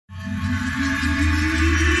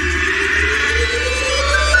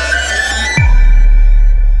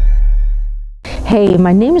Hey,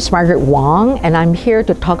 my name is Margaret Wong, and I'm here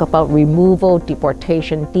to talk about removal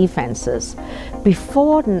deportation defenses.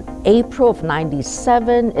 Before April of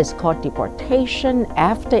 '97, it's called deportation.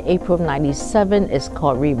 After April of '97, it's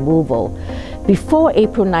called removal. Before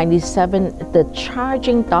April '97, the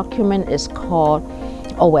charging document is called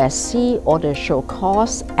OSC, Order to Show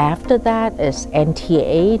Cause. After that is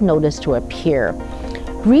NTA, Notice to Appear.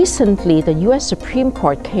 Recently, the U.S. Supreme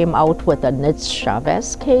Court came out with a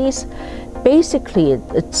Chavez case. Basically,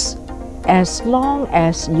 it's as long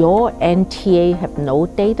as your NTA have no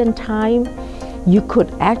date and time, you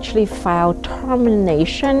could actually file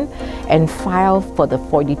termination and file for the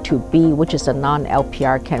 42B, which is a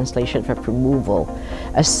non-LPR cancellation for removal.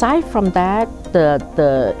 Aside from that,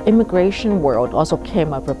 the immigration world also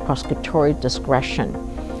came up with prosecutorial discretion.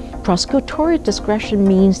 Prosecutorial discretion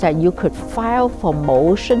means that you could file for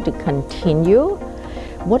motion to continue.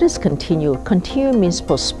 What is continue? Continue means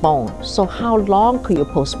postpone. So how long could you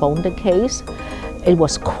postpone the case? It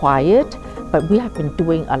was quiet, but we have been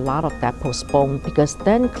doing a lot of that postpone because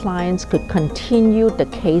then clients could continue the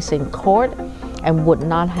case in court and would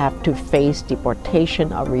not have to face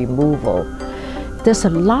deportation or removal. There's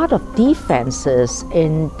a lot of defenses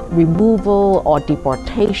in removal or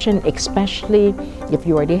deportation, especially if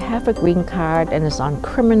you already have a green card and it's on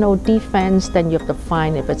criminal defense, then you have to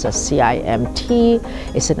find if it's a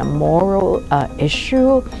CIMT, is it a moral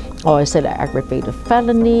issue, or is it an aggravated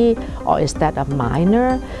felony, or is that a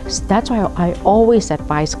minor? So that's why I always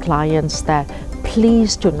advise clients that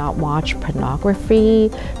please do not watch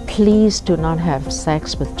pornography, please do not have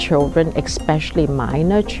sex with children, especially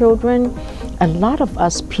minor children. A lot of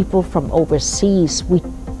us people from overseas, we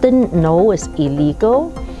didn't know it's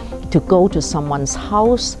illegal to go to someone's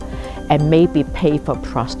house and maybe pay for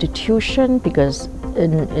prostitution, because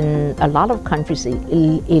in a lot of countries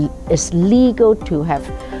it's legal to have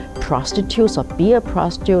prostitutes or be a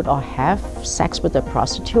prostitute or have sex with a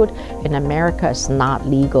prostitute. In America, it's not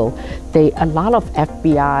legal. A lot of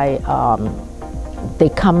FBI, they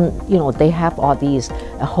come, they have all these,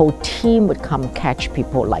 a whole team would come catch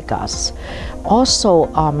people like us. Also,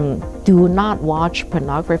 do not watch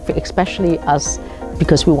pornography, especially us,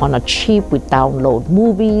 because we want to cheap. We download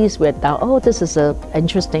movies. Oh, this is an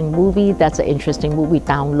interesting movie. That's an interesting movie.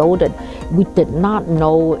 Download it. We did not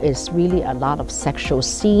know it's really a lot of sexual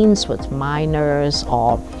scenes with minors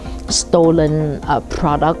or stolen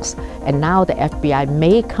products. And now the FBI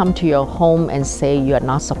may come to your home and say you're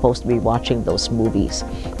not supposed to be watching those movies.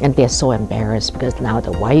 And they're so embarrassed because now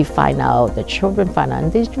the wife find out, the children find out,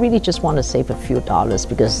 and they really just want to save a few dollars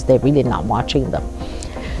because they're really not watching them.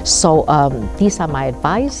 So these are my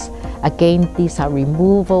advice. Again, these are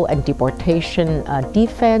removal and deportation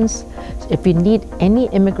defense. If you need any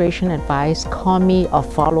immigration advice, call me or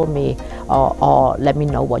follow me or let me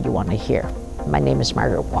know what you want to hear. My name is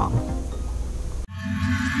Margaret Wong.